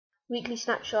Weekly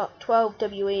snapshot 12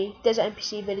 WE, desert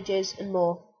NPC villages and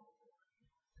more.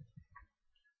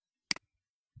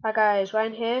 Hi guys,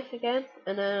 Ryan here again,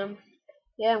 and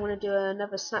yeah, I'm gonna do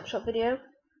another snapshot video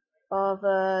of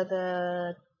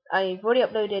I've already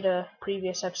uploaded a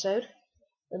previous episode,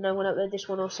 and I'm gonna upload this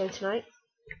one also tonight.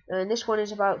 And this one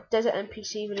is about desert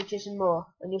NPC villages and more,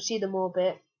 and you'll see the more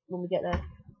bit when we get there.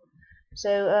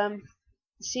 So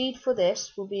the seed for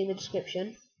this will be in the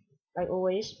description, like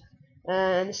always.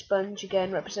 And the sponge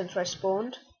again represents where I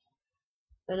spawned.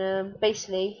 And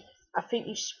basically, I think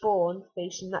you spawn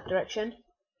facing that direction.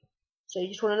 So you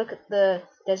just want to look at the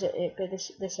desert bit,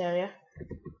 this area,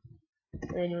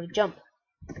 and then you want to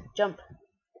jump.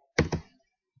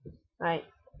 Right,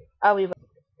 I'll be back.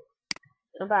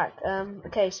 I'm back.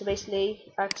 Okay, so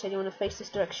basically, like I said, you want to face this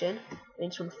direction. You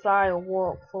just want to fly or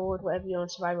walk forward, whatever you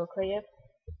want, survival or creative.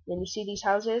 Then you see these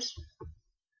houses.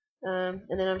 And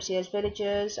then obviously there's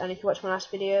villagers, and if you watch my last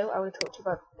video I would have talked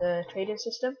about the trading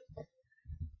system.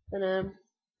 And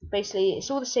basically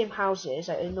it's all the same houses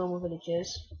like in normal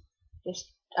villages,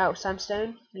 just out of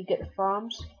sandstone. You get the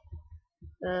farms,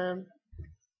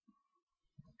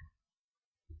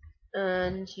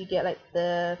 and you get like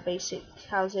the basic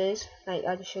houses like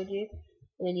I just showed you,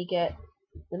 and then you get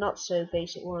the not so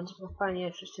basic ones. We'll find the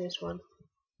entrance to this one.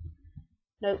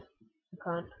 Nope, you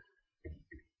can't.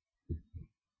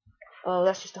 Oh,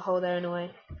 that's just a hole there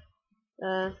anyway.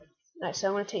 Right, so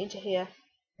I'm going to take you into here.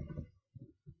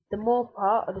 The more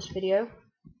part of this video.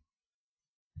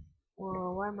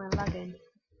 Whoa, why am I lagging?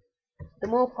 The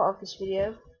more part of this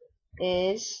video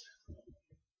is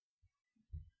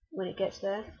when it gets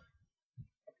there.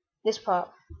 This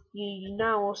part, you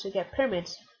now also get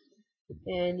pyramids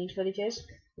in these villages.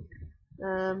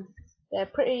 They're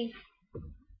pretty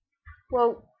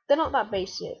well. They're not that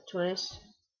basic, to be honest.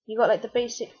 You got like the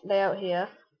basic layout here,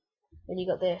 and you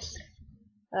got this.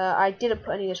 I didn't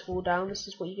put any of this wall down. This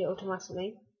is what you get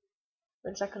automatically.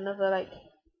 And it's like another like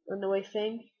underway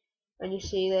thing, and you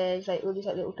see there's like all these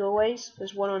like little doorways.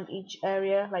 There's one on each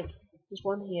area. Like there's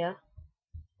one here.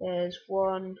 There's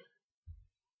one.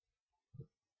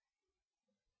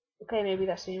 Okay, maybe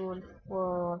that's the only one.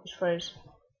 Whoa, I just froze.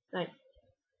 Right.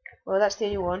 Well, that's the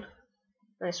only one.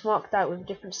 And it's marked out with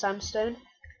different sandstone.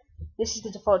 This is the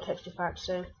default texture pack,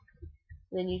 so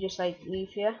then you just like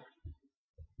leave here.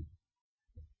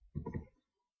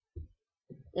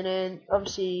 And then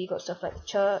obviously you got stuff like the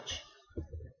church.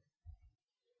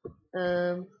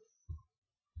 And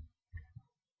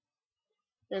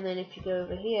then if you go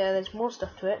over here, there's more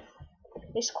stuff to it.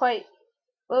 It's quite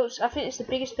well. I think it's the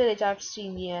biggest village I've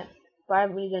seen yet, but I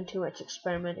haven't really done too much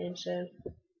experimenting. So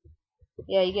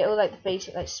yeah, you get all like the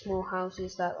basic like small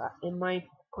houses that, in my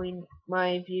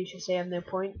view, should say have no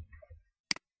point.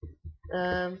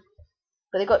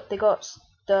 But they got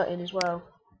dirt in as well,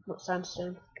 not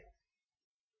sandstone.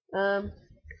 Okay.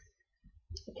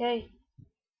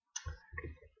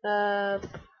 I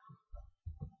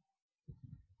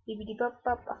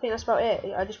think that's about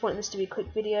it. I just wanted this to be a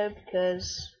quick video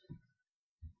because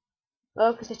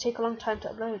they take a long time to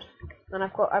upload, and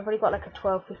I've already got like a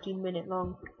 12-15 minute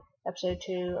long episode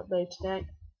to upload today.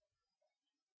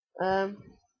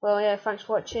 Well, yeah, thanks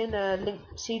for watching.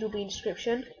 Seed will be in the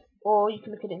description, or you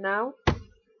can look at it now.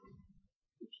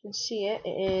 You can see it.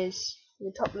 It is in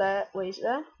the top layer. Where is it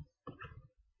there?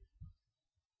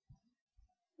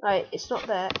 Right, it's not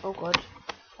there. Oh god,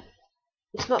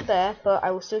 it's not there. But I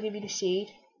will still give you the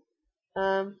seed.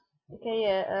 Okay,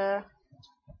 yeah.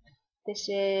 This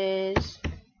is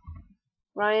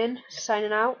Ryan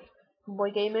signing out from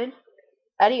Boy Gaming.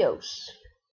 Adios.